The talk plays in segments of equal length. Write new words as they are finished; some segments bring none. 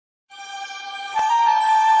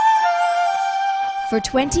For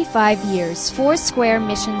 25 years, Foursquare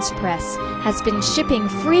Missions Press has been shipping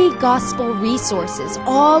free gospel resources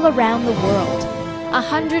all around the world.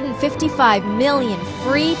 155 million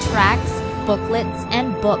free tracts, booklets,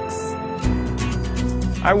 and books.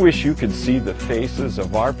 I wish you could see the faces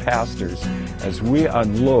of our pastors as we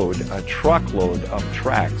unload a truckload of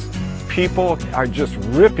tracts. People are just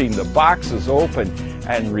ripping the boxes open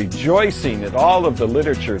and rejoicing at all of the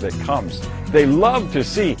literature that comes. They love to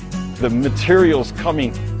see the materials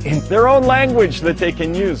coming in their own language that they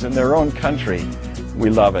can use in their own country. We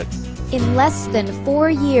love it. In less than 4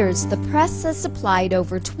 years, the press has supplied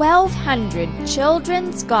over 1,200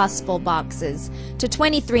 children's gospel boxes to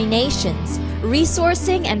 23 nations,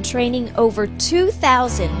 resourcing and training over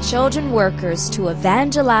 2,000 children workers to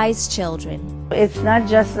evangelize children. It's not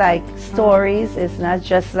just like stories, it's not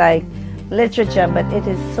just like literature, but it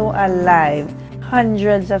is so alive.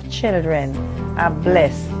 Hundreds of children are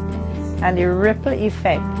blessed, and the ripple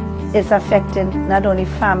effect is affecting not only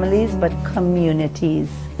families but communities.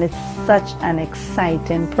 It's such an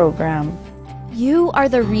exciting program. You are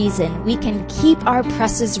the reason we can keep our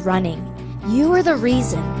presses running. You are the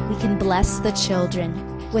reason we can bless the children.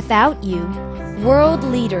 Without you, world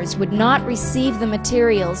leaders would not receive the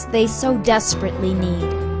materials they so desperately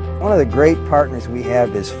need. One of the great partners we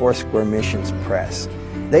have is Foursquare Missions Press.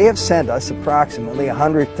 They have sent us approximately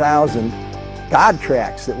 100,000 God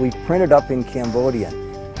tracts that we've printed up in Cambodia.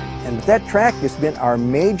 And that tract has been our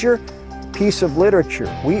major piece of literature.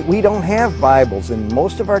 We don't have Bibles in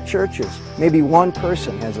most of our churches. Maybe one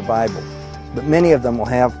person has a Bible, but many of them will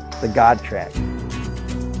have the God tract.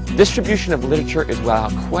 Distribution of literature is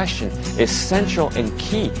without question essential and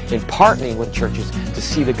key in partnering with churches to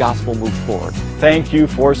see the gospel move forward. Thank you,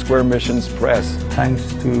 Foursquare Missions Press.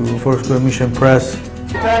 Thanks to Foursquare Mission Press.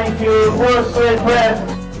 Thank you, Foursquare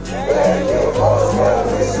Press.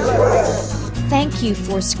 Thank you,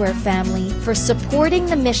 Foursquare family, for supporting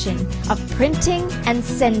the mission of printing and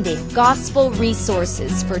sending gospel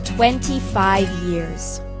resources for 25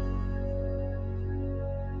 years.